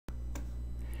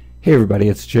Hey everybody,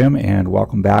 it's Jim and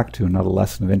welcome back to another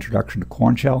lesson of Introduction to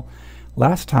Korn Shell.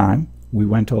 Last time we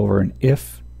went over an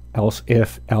if, else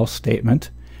statement,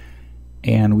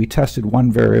 and we tested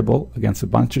one variable against a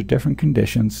bunch of different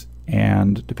conditions,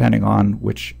 and depending on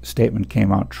which statement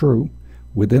came out true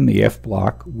within the if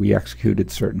block, we executed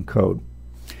certain code.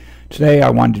 Today I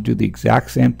wanted to do the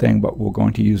exact same thing, but we're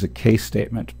going to use a case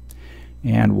statement.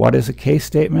 And what is a case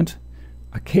statement?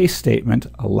 A case statement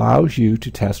allows you to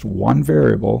test one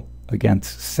variable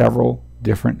against several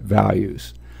different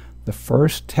values. The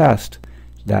first test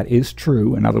that is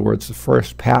true, in other words the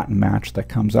first pattern match that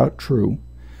comes out true,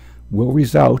 will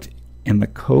result in the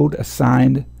code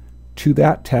assigned to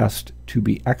that test to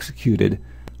be executed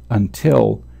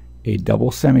until a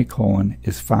double semicolon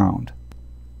is found.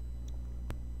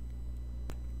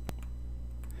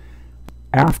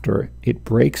 After it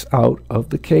breaks out of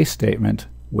the case statement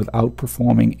without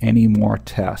performing any more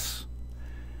tests.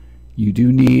 You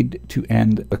do need to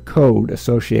end the code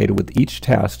associated with each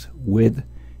test with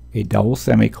a double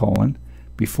semicolon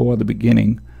before the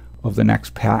beginning of the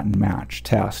next pattern match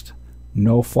test.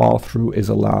 No fall through is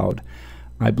allowed.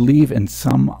 I believe in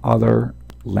some other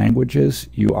languages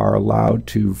you are allowed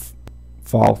to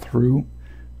fall through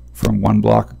from one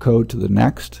block of code to the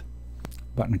next,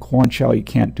 but in Korn Shell you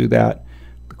can't do that.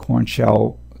 The Korn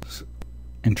Shell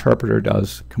interpreter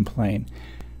does complain.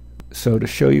 So to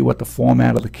show you what the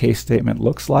format of the case statement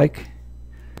looks like,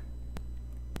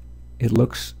 it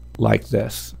looks like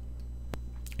this.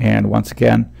 And once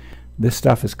again, this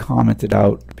stuff is commented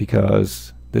out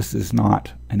because this is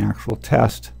not an actual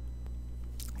test.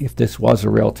 If this was a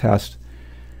real test,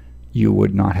 you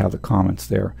would not have the comments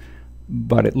there.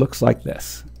 But it looks like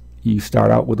this. You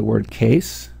start out with the word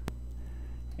case,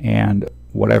 and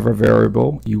whatever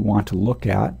variable you want to look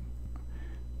at,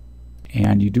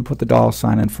 and you do put the dollar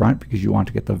sign in front because you want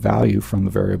to get the value from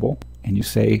the variable, and you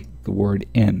say the word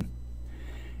in.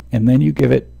 And then you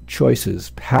give it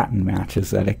choices, pattern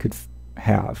matches that it could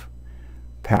have.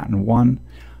 Pattern 1,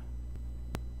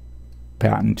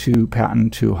 pattern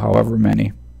 2, however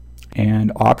many.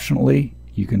 And optionally,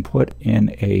 you can put in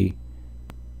a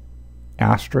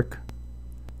asterisk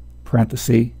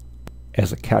parenthesis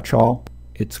as a catch-all.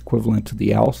 It's equivalent to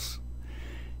the else.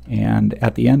 And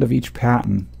at the end of each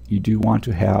pattern, you do want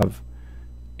to have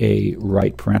a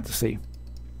right parenthesis.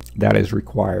 That is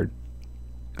required.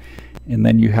 And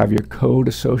then you have your code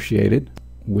associated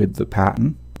with the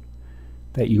pattern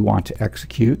that you want to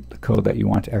execute, the code that you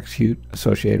want to execute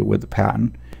associated with the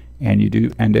pattern, and you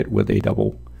do end it with a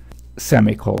double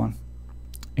semicolon.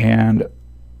 And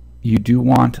you do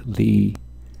want the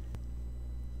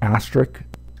asterisk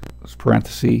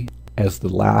parenthesis as the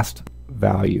last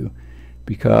value,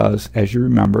 because as you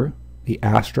remember, the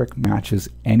asterisk matches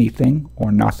anything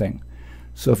or nothing.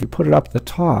 So if you put it up at the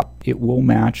top, it will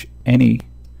match any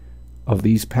of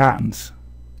these patterns.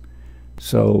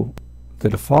 So the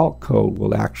default code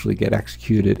will actually get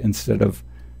executed instead of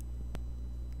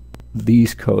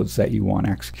these codes that you want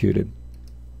executed.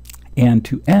 And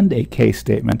to end a case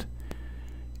statement,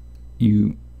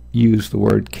 you use the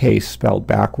word case spelled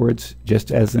backwards.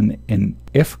 Just as in an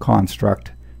if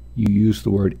construct, you use the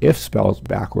word if spelled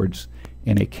backwards.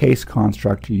 In a case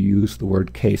construct, you use the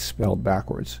word case spelled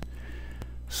backwards.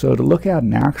 So to look at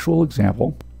an actual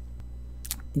example,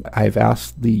 I've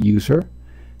asked the user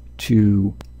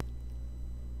to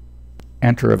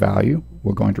enter a value.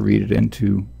 We're going to read it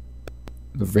into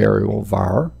the variable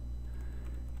var,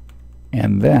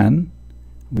 and then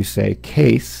we say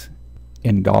case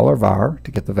in $var to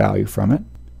get the value from it.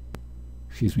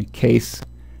 Excuse me, case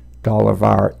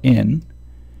 $var in,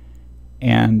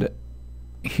 and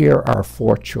here are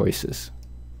 4 choices.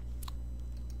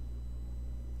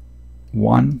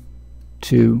 1,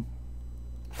 2,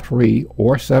 3,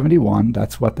 or 71.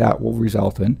 That's what that will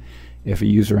result in. If a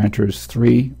user enters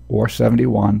 3 or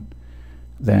 71,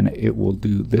 then it will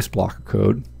do this block of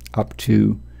code up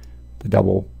to the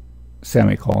double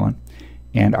semicolon,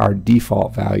 and our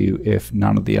default value if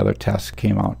none of the other tests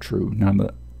came out true, none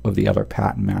of the other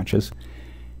pattern matches.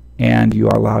 And you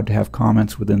are allowed to have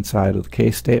comments within inside of the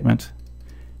case statement,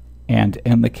 and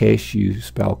in the case you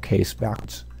spell case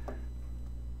backwards.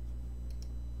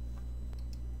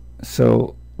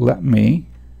 So let me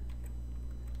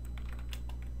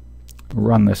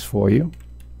run this for you.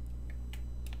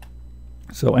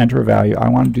 So enter a value. I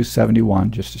want to do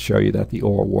 71 just to show you that the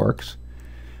OR works.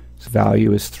 Its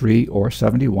value is 3 or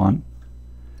 71,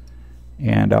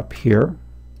 and up here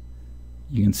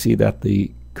you can see that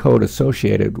the code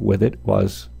associated with it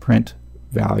was print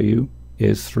value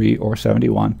is 3 or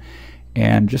 71.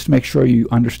 And just to make sure you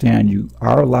understand, you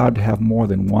are allowed to have more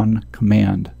than one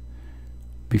command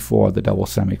before the double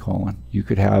semicolon. You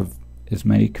could have as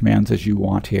many commands as you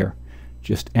want here.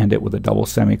 Just end it with a double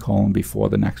semicolon before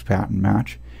the next pattern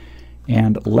match.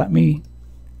 And let me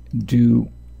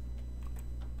do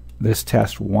this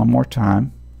test one more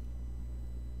time.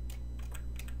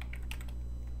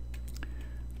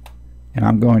 And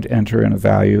I'm going to enter in a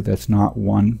value that's not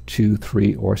 1, 2,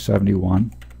 3, or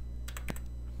 71.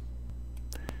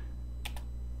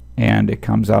 And it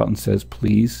comes out and says,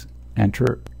 please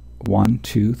enter 1,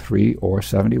 2, 3, or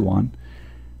 71,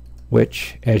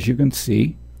 which, as you can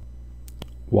see,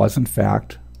 was in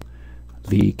fact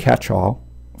the catch-all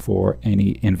for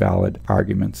any invalid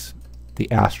arguments. The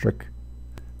asterisk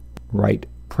right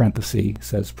parenthesis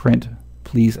says print,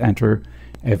 please enter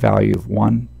a value of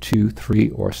 1, 2, 3,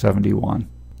 or 71.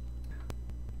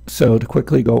 So to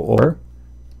quickly go over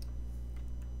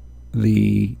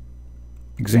the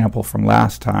example from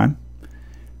last time,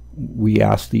 we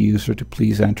ask the user to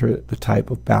please enter the type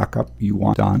of backup you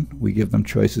want done. We give them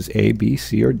choices A, B,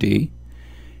 C, or D,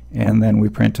 and then we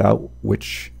print out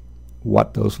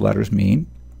what those letters mean.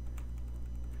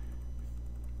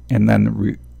 And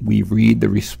then we read the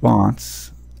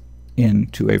response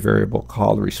into a variable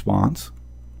called response.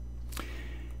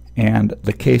 And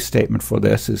the case statement for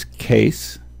this is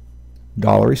case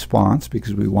 $response,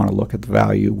 because we want to look at the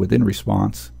value within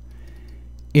response,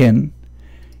 in,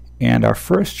 and our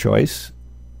first choice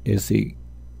is the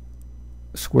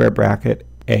square bracket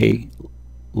A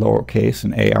lowercase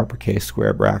and A uppercase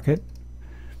square bracket.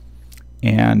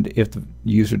 And if the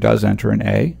user does enter an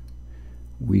A,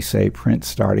 we say print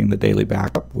starting the daily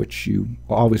backup, which you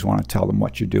always want to tell them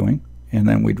what you're doing. And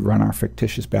then we'd run our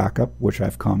fictitious backup, which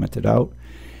I've commented out.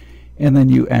 And then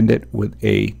you end it with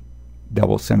a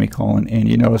double semicolon. And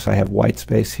you notice I have white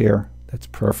space here. That's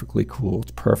perfectly cool.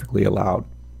 It's perfectly allowed.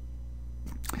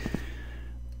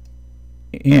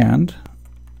 And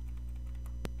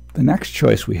the next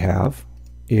choice we have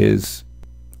is,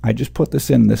 I just put this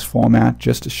in this format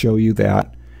just to show you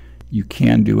that you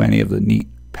can do any of the neat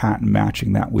pattern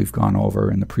matching that we've gone over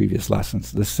in the previous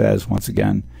lessons. This says, once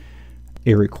again,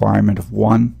 a requirement of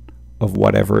 1 of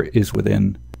whatever is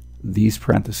within these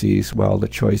parentheses. Well, the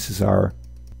choices are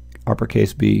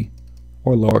uppercase B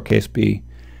or lowercase b.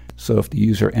 So if the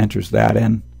user enters that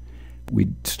in,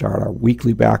 we'd start our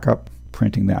weekly backup,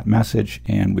 printing that message,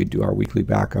 and we'd do our weekly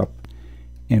backup,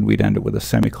 and we'd end it with a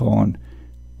semicolon,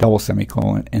 double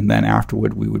semicolon, and then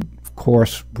afterward we would, of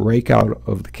course, break out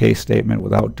of the case statement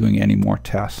without doing any more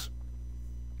tests.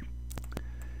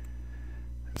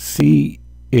 C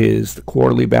is the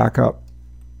quarterly backup.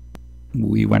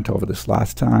 We went over this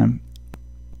last time.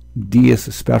 D is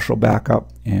the special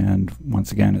backup, and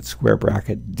once again it's square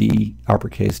bracket, D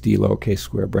uppercase, D lowercase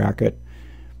square bracket.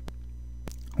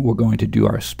 We're going to do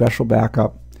our special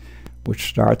backup, which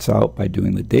starts out by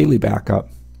doing the daily backup,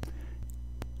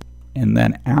 and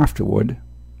then afterward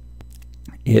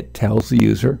it tells the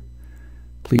user,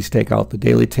 please take out the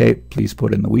daily tape, please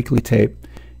put in the weekly tape,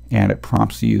 and it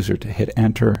prompts the user to hit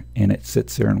enter, and it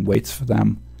sits there and waits for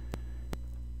them.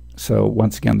 So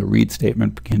once again, the read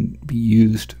statement can be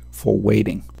used for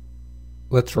waiting.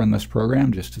 Let's run this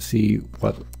program just to see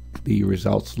what the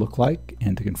results look like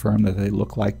and to confirm that they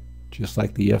look like just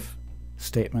like the if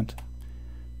statement.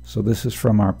 So this is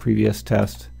from our previous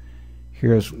test.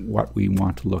 Here's what we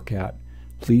want to look at.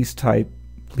 Please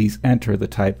enter the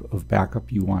type of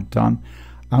backup you want done.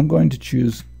 I'm going to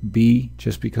choose B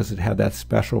just because it had that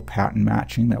special pattern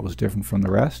matching that was different from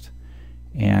the rest.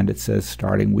 And it says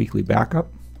starting weekly backup.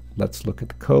 Let's look at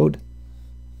the code.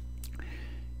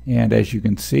 And as you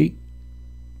can see,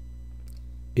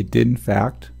 it did in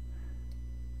fact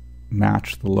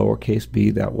match the lowercase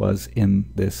b that was in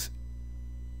this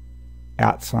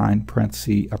 @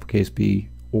 parenthesis uppercase B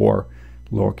or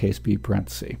lowercase b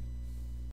parenthesis.